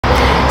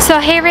So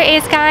here it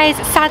is guys,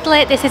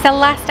 sadly this is the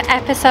last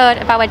episode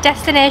of our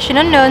Destination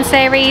Unknown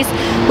series.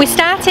 We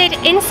started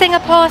in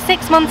Singapore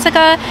 6 months ago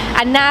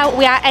and now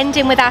we are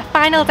ending with our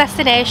final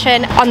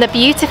destination on the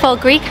beautiful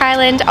Greek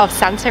island of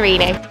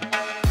Santorini.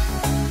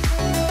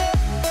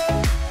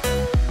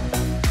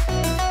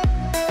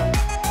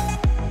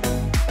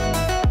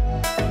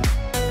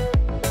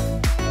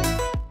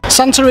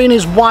 Santorini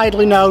is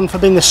widely known for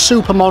being the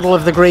supermodel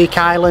of the Greek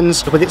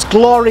islands, with its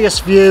glorious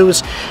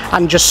views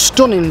and just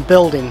stunning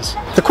buildings.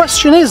 The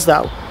question is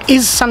though,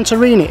 is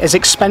Santorini as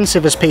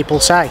expensive as people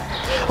say?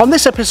 On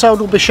this episode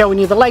we'll be showing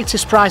you the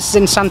latest prices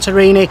in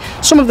Santorini,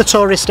 some of the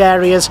tourist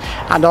areas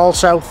and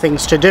also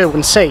things to do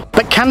and see.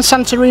 But can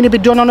Santorini be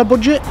done on a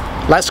budget?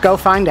 Let's go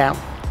find out.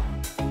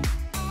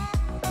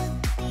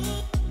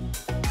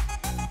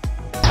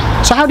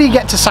 So how do you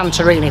get to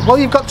Santorini? Well,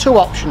 you've got two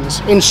options.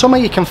 In summer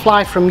you can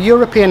fly from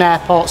European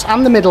airports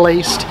and the Middle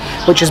East,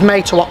 which is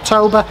May to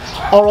October,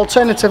 or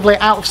alternatively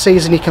out of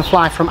season you can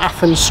fly from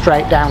Athens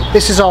straight down.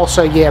 This is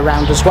also year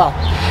round as well.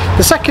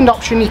 The second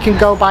option, you can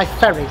go by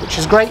ferry, which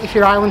is great if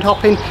you're island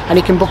hopping, and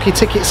you can book your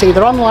tickets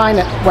either online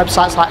at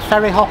websites like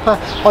Ferry Hopper,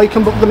 or you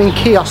can book them in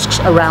kiosks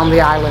around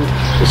the island.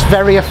 It's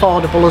very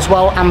affordable as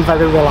well and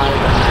very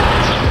reliable.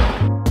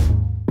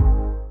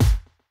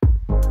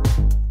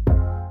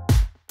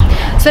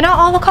 So not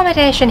all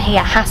accommodation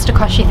here has to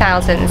cost you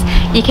thousands.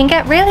 You can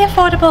get really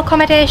affordable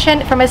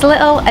accommodation from as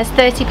little as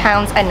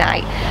 £30 a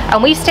night.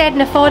 And we stayed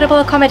in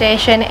affordable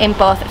accommodation in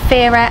both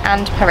Fira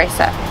and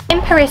Perissa. In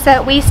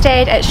Perissa we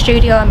stayed at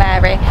Studio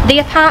Mary. The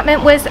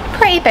apartment was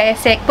pretty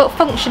basic but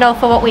functional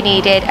for what we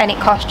needed and it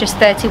cost just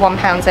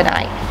 £31 a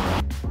night.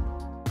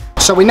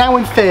 So we're now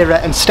in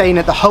Fira and staying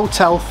at the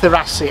Hotel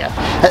Thracia.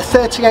 At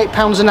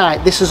 £38 a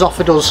night this has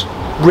offered us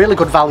really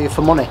good value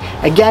for money.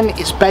 Again,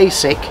 it's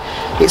basic.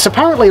 It's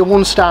apparently a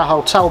one-star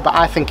hotel, but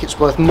I think it's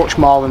worth much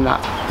more than that.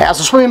 It has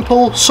a swimming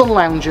pool, sun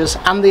lounges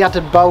and the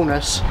added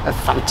bonus of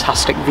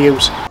fantastic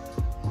views.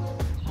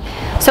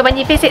 So when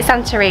you visit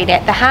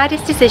Santorini, the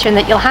hardest decision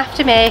that you'll have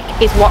to make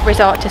is what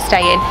resort to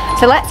stay in.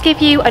 So let's give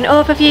you an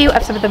overview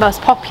of some of the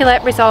most popular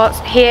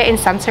resorts here in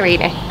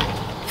Santorini.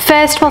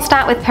 First we'll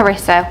start with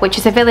Perissa, which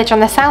is a village on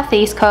the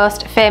southeast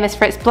coast famous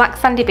for its black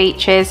sandy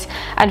beaches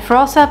and for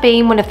also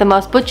being one of the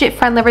most budget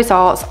friendly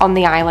resorts on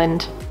the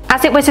island.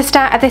 As it was the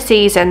start of the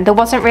season, there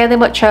wasn't really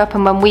much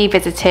open when we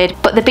visited,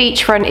 but the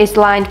beachfront is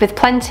lined with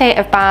plenty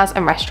of bars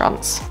and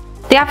restaurants.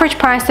 The average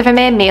price of a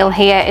main meal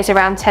here is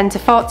around 10 to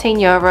 14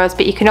 euros,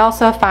 but you can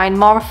also find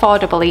more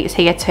affordable eats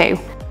here too.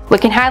 We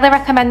can highly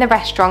recommend the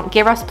restaurant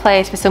Gyros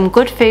Place for some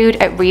good food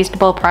at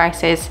reasonable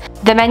prices.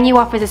 The menu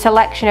offers a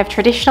selection of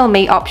traditional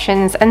meat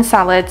options and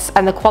salads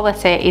and the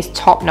quality is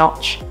top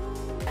notch.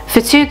 For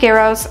 2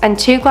 gyros and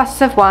 2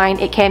 glasses of wine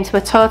it came to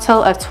a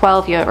total of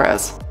 12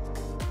 euros.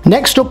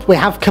 Next up we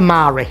have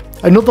Kamari,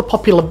 another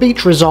popular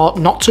beach resort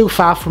not too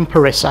far from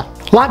Perissa.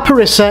 Like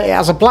Perissa, it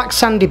has a black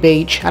sandy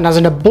beach and has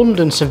an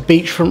abundance of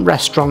beachfront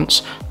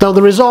restaurants, though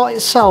the resort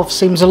itself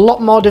seems a lot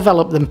more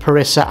developed than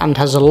Perissa and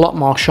has a lot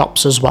more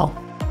shops as well.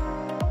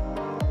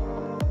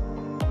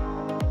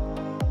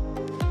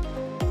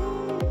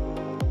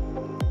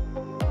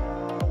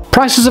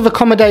 Prices of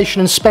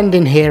accommodation and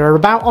spending here are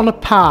about on a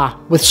par,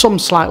 with some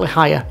slightly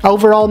higher,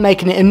 overall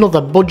making it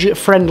another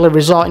budget-friendly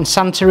resort in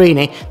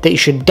Santorini that you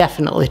should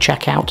definitely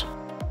check out.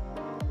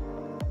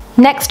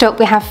 Next up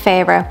we have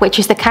Fira, which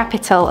is the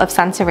capital of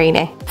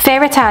Santorini.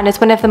 Fira Town is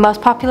one of the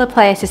most popular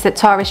places that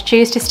tourists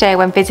choose to stay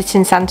when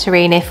visiting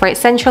Santorini for its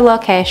central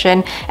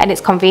location and its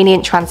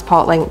convenient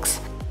transport links.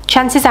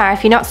 Chances are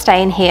if you're not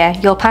staying here,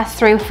 you'll pass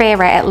through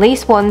Fira at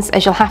least once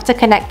as you'll have to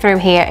connect through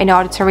here in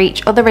order to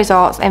reach other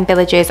resorts and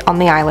villages on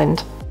the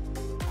island.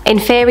 In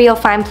Fira you'll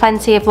find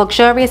plenty of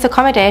luxurious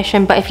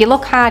accommodation, but if you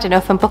look hard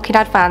enough and book in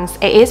advance,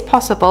 it is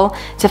possible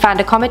to find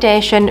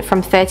accommodation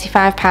from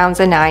 £35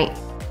 a night.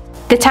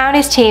 The town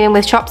is teeming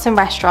with shops and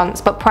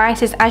restaurants, but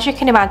prices as you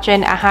can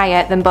imagine are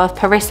higher than both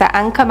Perissa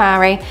and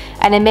Kamari,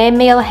 and a main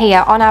meal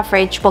here on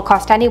average will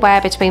cost anywhere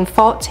between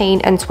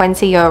 14 and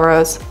 20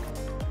 euros.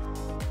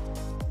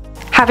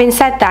 Having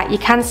said that, you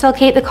can still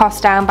keep the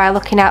cost down by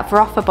looking out for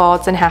offer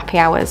boards and happy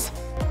hours.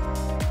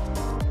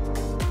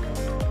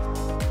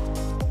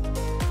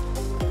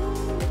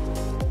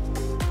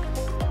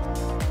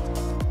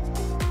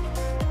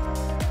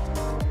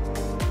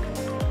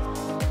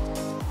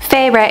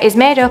 Fira is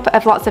made up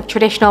of lots of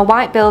traditional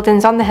white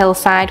buildings on the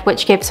hillside,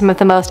 which give some of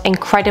the most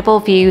incredible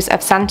views of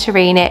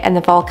Santorini and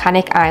the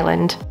volcanic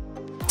island.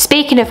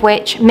 Speaking of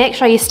which, make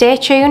sure you stay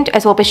tuned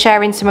as we'll be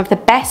sharing some of the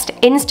best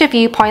Insta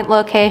viewpoint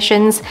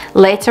locations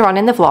later on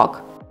in the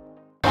vlog.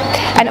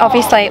 And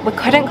obviously we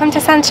couldn't come to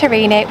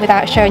Santorini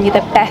without showing you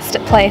the best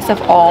place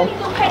of all.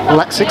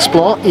 Let's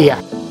explore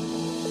Oia.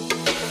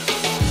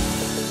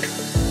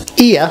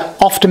 Oia,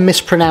 often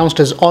mispronounced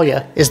as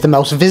Oia, is the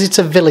most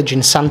visited village in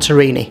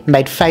Santorini,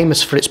 made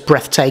famous for its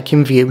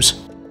breathtaking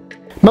views.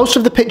 Most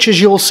of the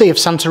pictures you'll see of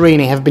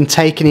Santorini have been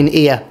taken in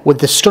Oia, with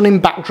the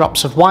stunning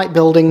backdrops of white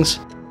buildings,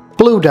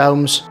 blue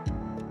domes,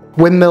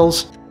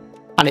 windmills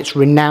and its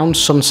renowned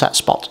sunset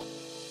spot.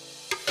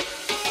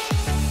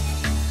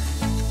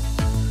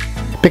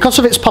 Because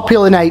of its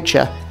popular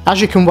nature, as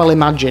you can well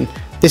imagine,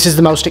 this is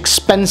the most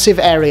expensive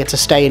area to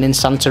stay in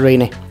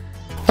Santorini.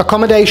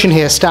 Accommodation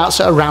here starts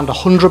at around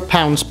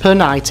 £100 per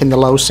night in the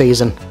low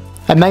season.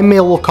 A main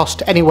meal will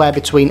cost anywhere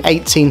between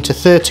 18 to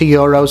 30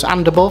 euros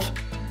and above,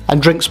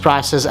 and drinks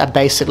prices are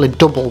basically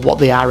double what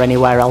they are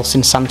anywhere else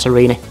in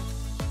Santorini.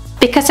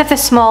 Because of the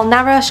small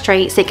narrow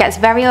streets, it gets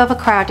very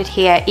overcrowded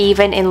here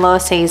even in low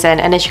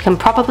season, and as you can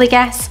probably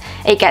guess,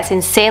 it gets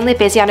insanely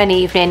busy on an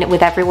evening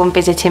with everyone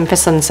visiting for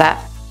sunset.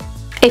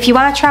 If you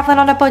are travelling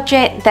on a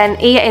budget, then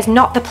Oia is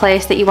not the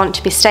place that you want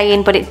to be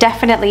staying, but it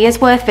definitely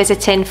is worth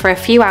visiting for a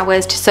few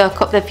hours to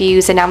soak up the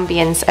views and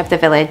ambience of the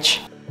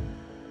village.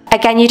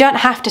 Again, you don't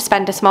have to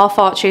spend a small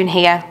fortune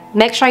here.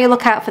 Make sure you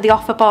look out for the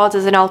offer boards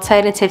as an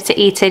alternative to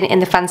eating in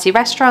the fancy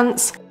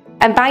restaurants,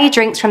 and buy your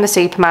drinks from the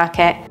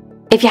supermarket.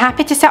 If you're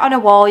happy to sit on a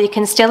wall, you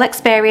can still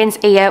experience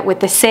Oia with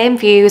the same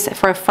views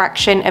for a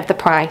fraction of the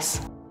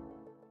price.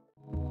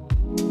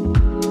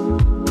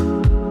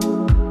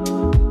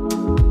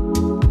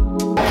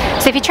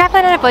 So if you're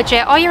travelling on a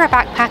budget or you're a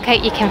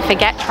backpacker, you can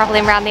forget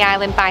travelling around the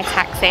island by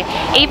taxi.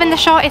 Even the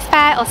shortest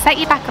fare will set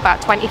you back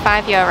about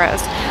 25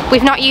 euros.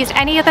 We've not used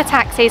any other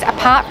taxis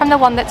apart from the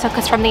one that took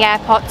us from the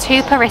airport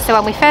to Perissa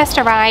when we first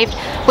arrived.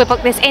 We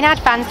booked this in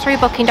advance through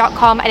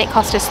booking.com and it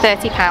cost us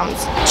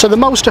 £30. So the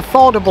most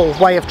affordable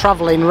way of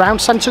travelling around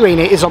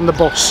Santorini is on the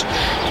bus.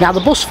 Now the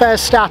bus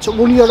fares start at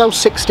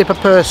 €1.60 per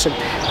person.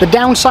 The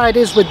downside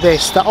is with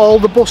this that all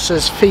the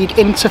buses feed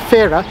into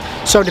Fira,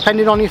 so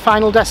depending on your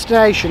final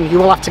destination you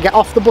will have to get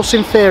off the bus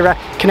in Fira,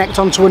 connect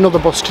onto another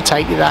bus to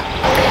take you there.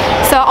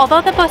 So although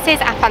the buses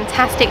are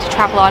fantastic to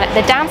travel on,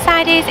 the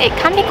downside is it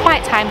can be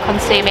quite time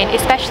consuming,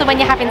 especially when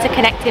you're having to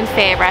connect in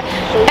Fira.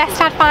 Best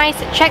advice,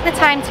 check the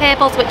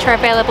timetables which are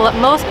available at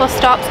most bus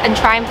stops and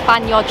try and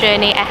plan your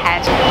journey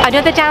ahead.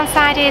 Another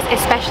downside is,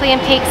 especially in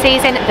peak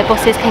season, the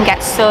buses can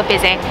get so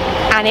busy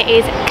and it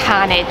is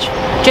carnage.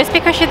 Just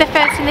because you're the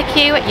first in the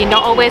queue, you're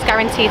not always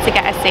guaranteed to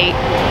get a seat.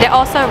 It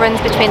also runs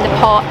between the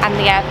port and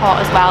the airport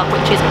as well,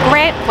 which is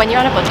great when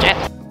you're on a budget.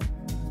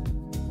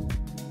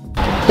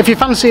 If you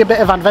fancy a bit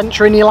of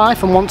adventure in your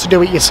life and want to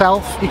do it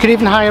yourself, you could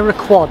even hire a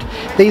quad.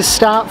 These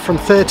start from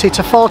 30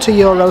 to 40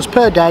 euros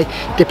per day,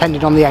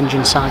 depending on the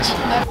engine size.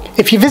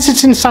 If you're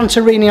visiting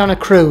Santorini on a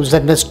cruise,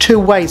 then there's two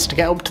ways to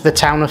get up to the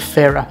town of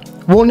Fira.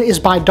 One is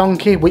by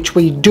donkey, which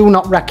we do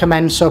not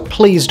recommend, so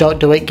please don't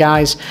do it,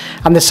 guys.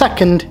 And the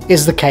second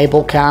is the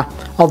cable car.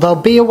 Although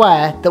be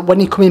aware that when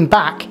you're coming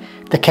back,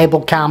 the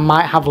cable car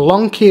might have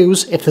long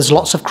queues if there's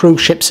lots of cruise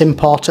ships in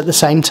port at the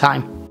same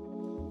time.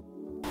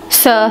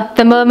 So,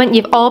 the moment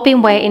you've all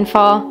been waiting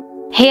for.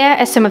 Here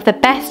are some of the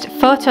best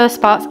photo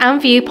spots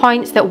and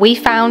viewpoints that we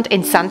found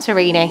in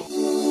Santorini.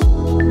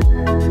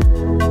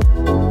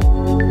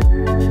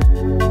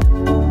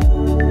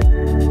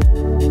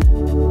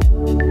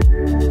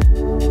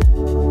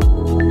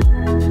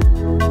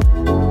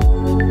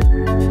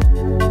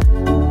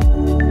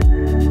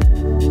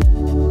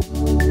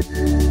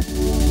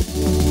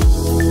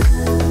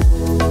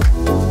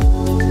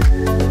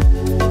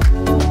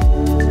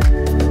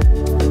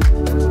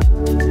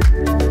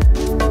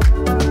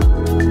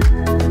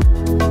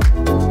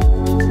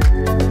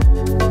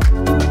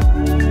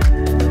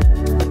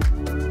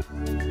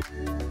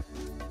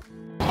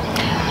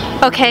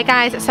 Okay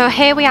guys, so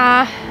here we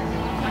are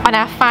on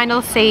our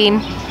final scene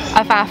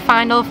of our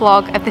final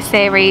vlog of the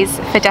series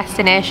for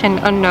Destination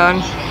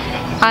Unknown,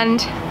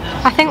 and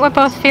I think we're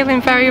both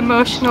feeling very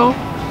emotional.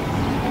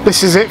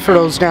 This is it for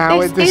us now.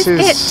 This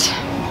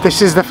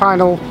is the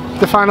final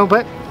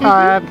bit.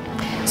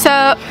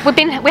 So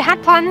we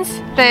had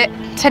plans that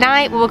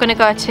tonight we were going to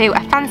go to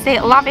a fancy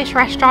lavish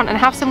restaurant and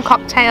have some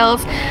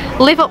cocktails,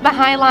 live up the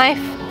high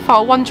life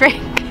for one drink.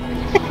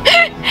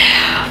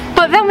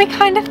 But then we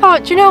kind of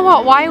thought, do you know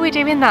what, why are we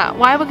doing that?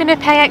 Why are we going to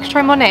pay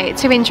extra money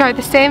to enjoy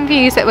the same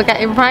views that we're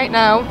getting right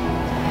now?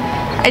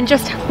 And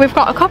we've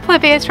got a couple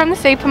of beers from the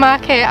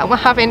supermarket and we're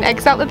having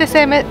exactly the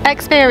same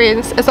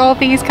experience as all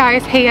these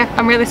guys here.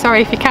 I'm really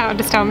sorry if you can't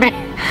understand me.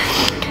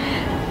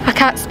 I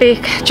can't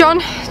speak. John,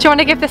 do you want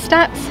to give the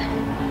stats?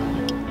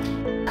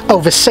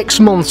 Over 6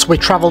 months we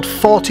travelled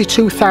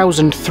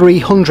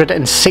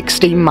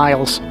 42,316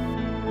 miles.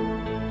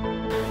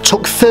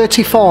 Took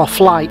 34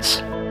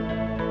 flights.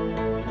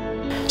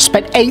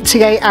 Spent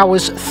 88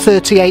 hours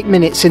 38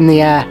 minutes in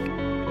the air.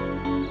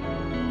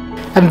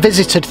 And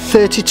visited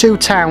 32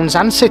 towns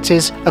and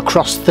cities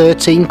across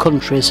 13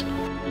 countries.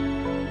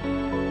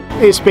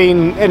 It's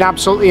been an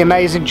absolutely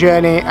amazing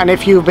journey, and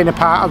if you've been a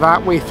part of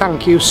that, we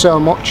thank you so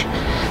much.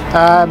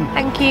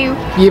 Thank you.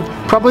 You've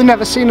probably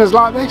never seen us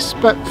like this,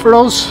 but for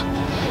us,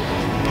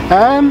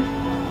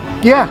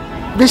 yeah,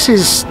 this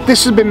has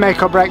been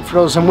make or break for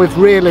us, and we've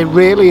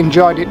really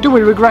enjoyed it. Do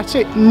we regret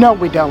it? No,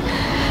 we don't.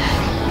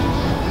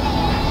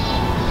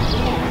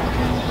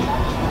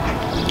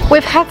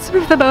 We've had some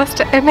of the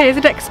most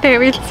amazing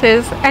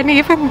experiences, and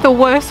even the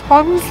worst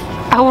ones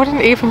I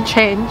wouldn't even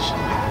change.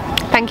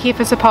 Thank you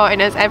for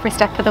supporting us every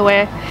step of the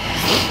way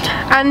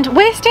and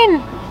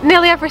wasting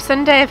nearly every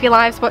Sunday of your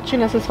lives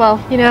watching us as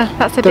well. You know,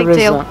 that's a big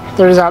deal.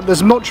 There is that.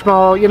 There's much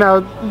more, you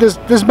know,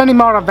 there's many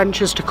more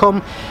adventures to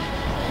come.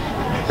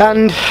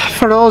 And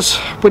for us,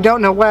 we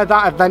don't know where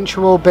that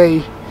adventure will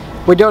be.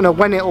 We don't know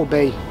when it will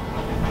be.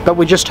 But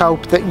we just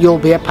hope that you'll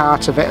be a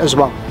part of it as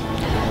well.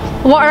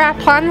 What are our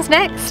plans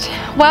next?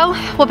 Well,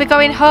 we'll be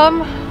going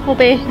home. We'll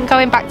be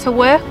going back to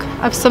work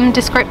of some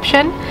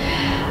description.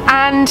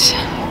 And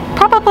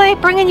probably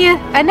bringing you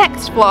a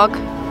next vlog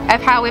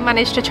of how we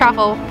managed to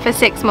travel for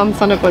 6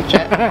 months on a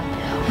budget.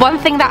 One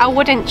thing that I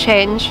wouldn't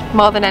change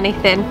more than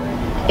anything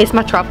is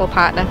my travel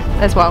partner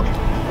as well.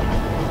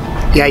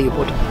 Yeah, you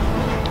would.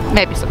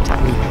 Maybe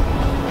sometime.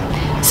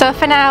 So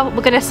for now,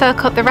 we're going to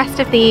soak up the rest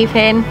of the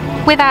evening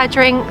with our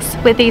drinks,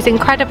 with these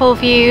incredible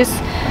views.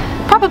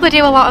 Probably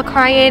do a lot of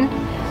crying,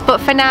 but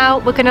for now,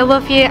 we're going to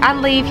love you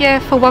and leave you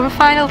for one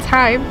final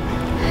time.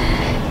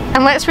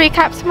 And let's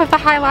recap some of the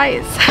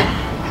highlights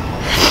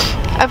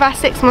of our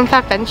 6-month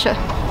adventure.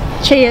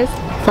 Cheers.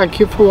 Thank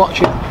you for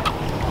watching.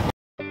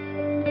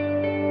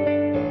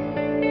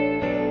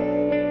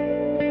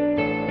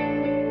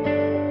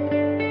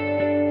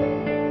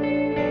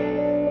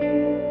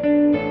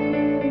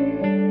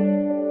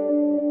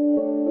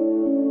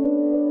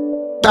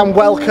 And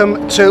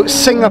welcome to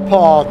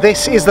Singapore.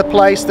 This is the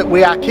place that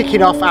we are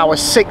kicking off our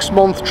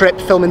 6-month trip,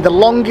 filming the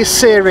longest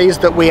series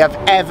that we have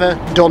ever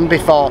done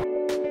before.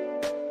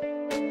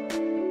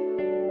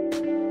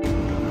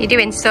 You're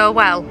doing so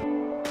well.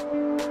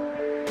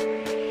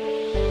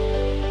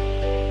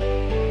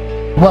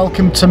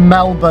 Welcome to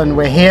Melbourne.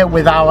 We're here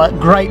with our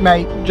great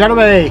mate,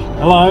 Jeremy.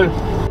 Hello.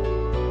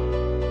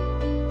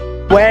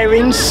 We're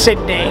in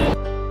Sydney.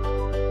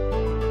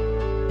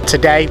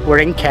 Today we're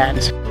in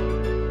Cairns.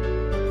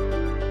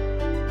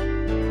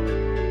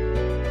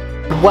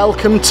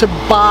 Welcome to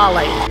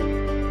Bali.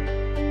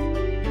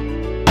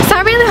 So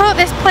I really hope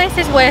this place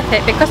is worth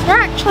it because we're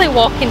actually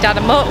walking down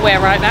a motorway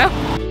right now.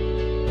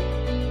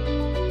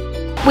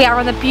 We are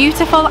on the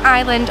beautiful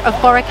island of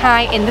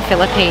Boracay in the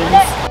Philippines.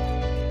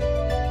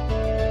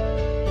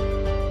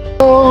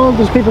 Oh,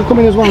 there's people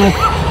coming as well now.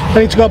 I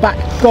need to go back.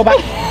 Go back.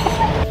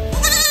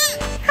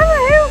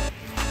 Hello.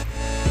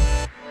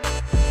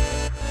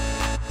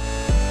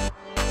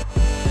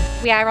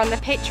 We are on the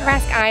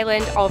picturesque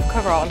island of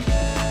Coron.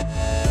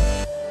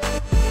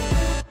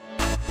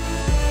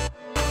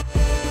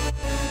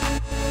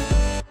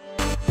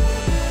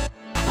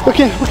 We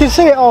can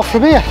see it all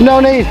from here. No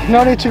need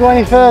to go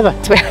any further.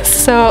 We are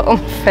so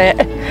unfit.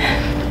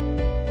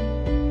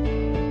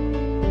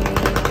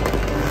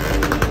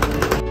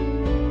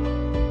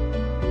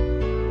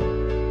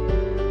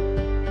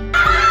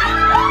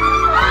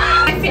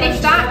 I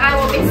finished that, I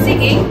will be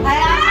singing.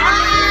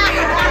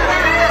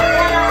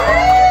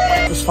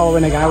 Just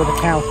following a guy with a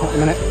cow at the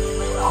minute.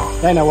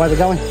 They know where they're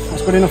going.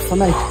 That's good enough for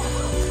me.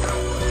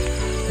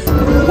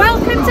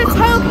 Welcome to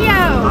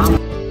Tokyo!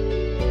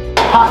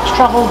 Parks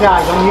Travel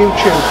Guide on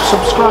YouTube.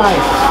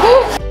 Subscribe.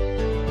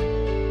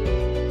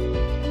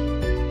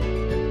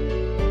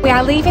 We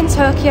are leaving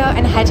Tokyo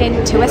and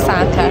heading to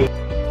Osaka.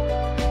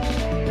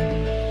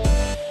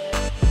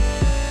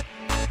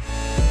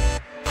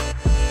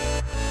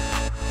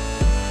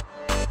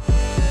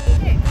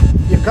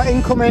 You've got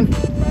incoming.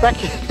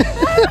 Becky.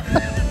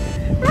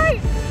 Right,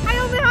 I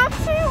only have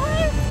 2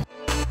 left.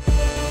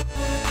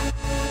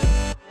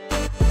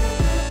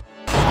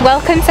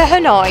 Welcome to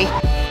Hanoi.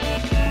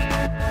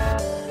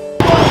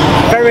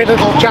 Very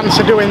little chance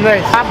of doing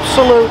this.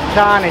 Absolute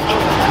carnage.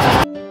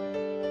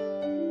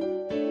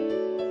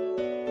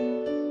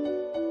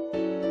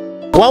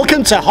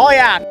 Welcome to Hoi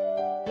An.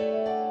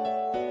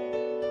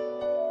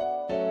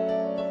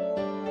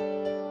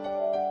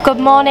 Good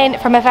morning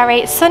from a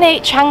very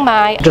sunny Chiang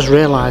Mai. I just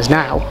realised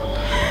now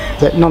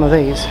that none of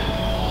these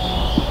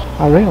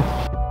are real.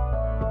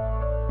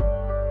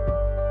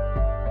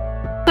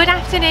 Good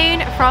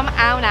afternoon from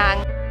Ao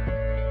Nang.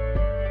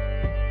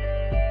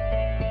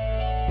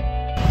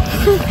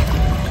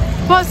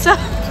 What's up?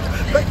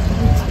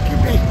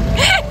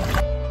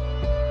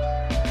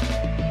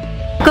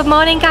 Good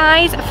morning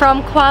guys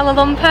from Kuala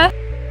Lumpur.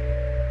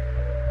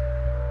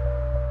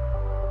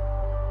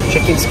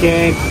 Chicken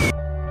skin.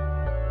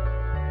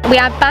 We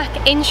are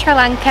back in Sri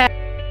Lanka.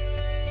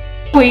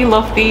 We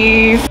love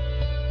these.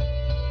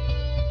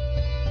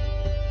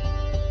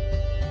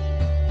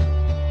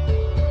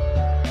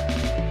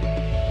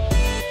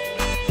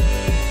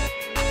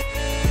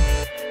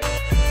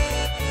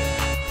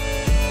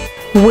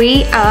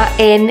 We are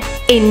in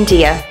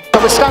India.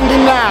 We're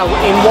standing now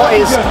in what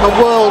is the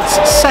world's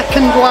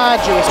second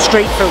largest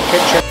street food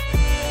kitchen.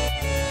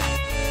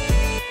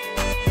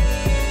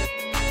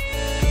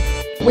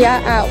 We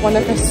are at one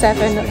of the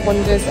 7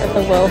 wonders of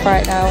the world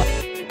right now.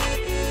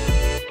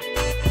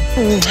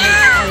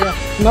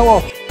 No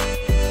more.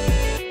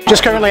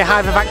 Just currently a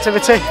hive of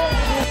activity.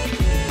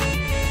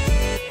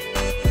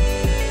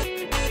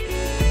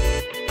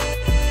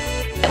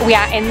 We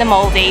are in the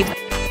Maldives.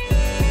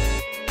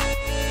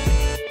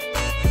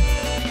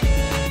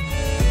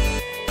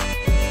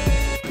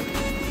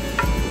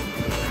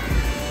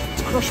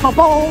 Crush my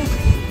balls.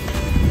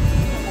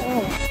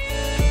 Oh.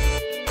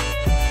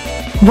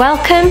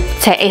 Welcome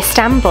to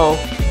Istanbul.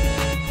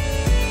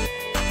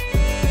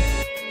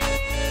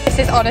 This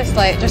is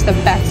honestly just the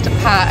best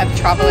part of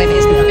travelling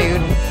is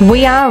the food.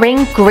 We are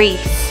in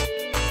Greece.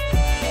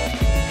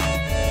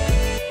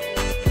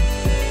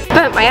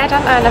 Burnt my head,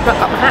 haven't I? And I've not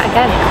got my hat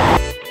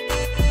again.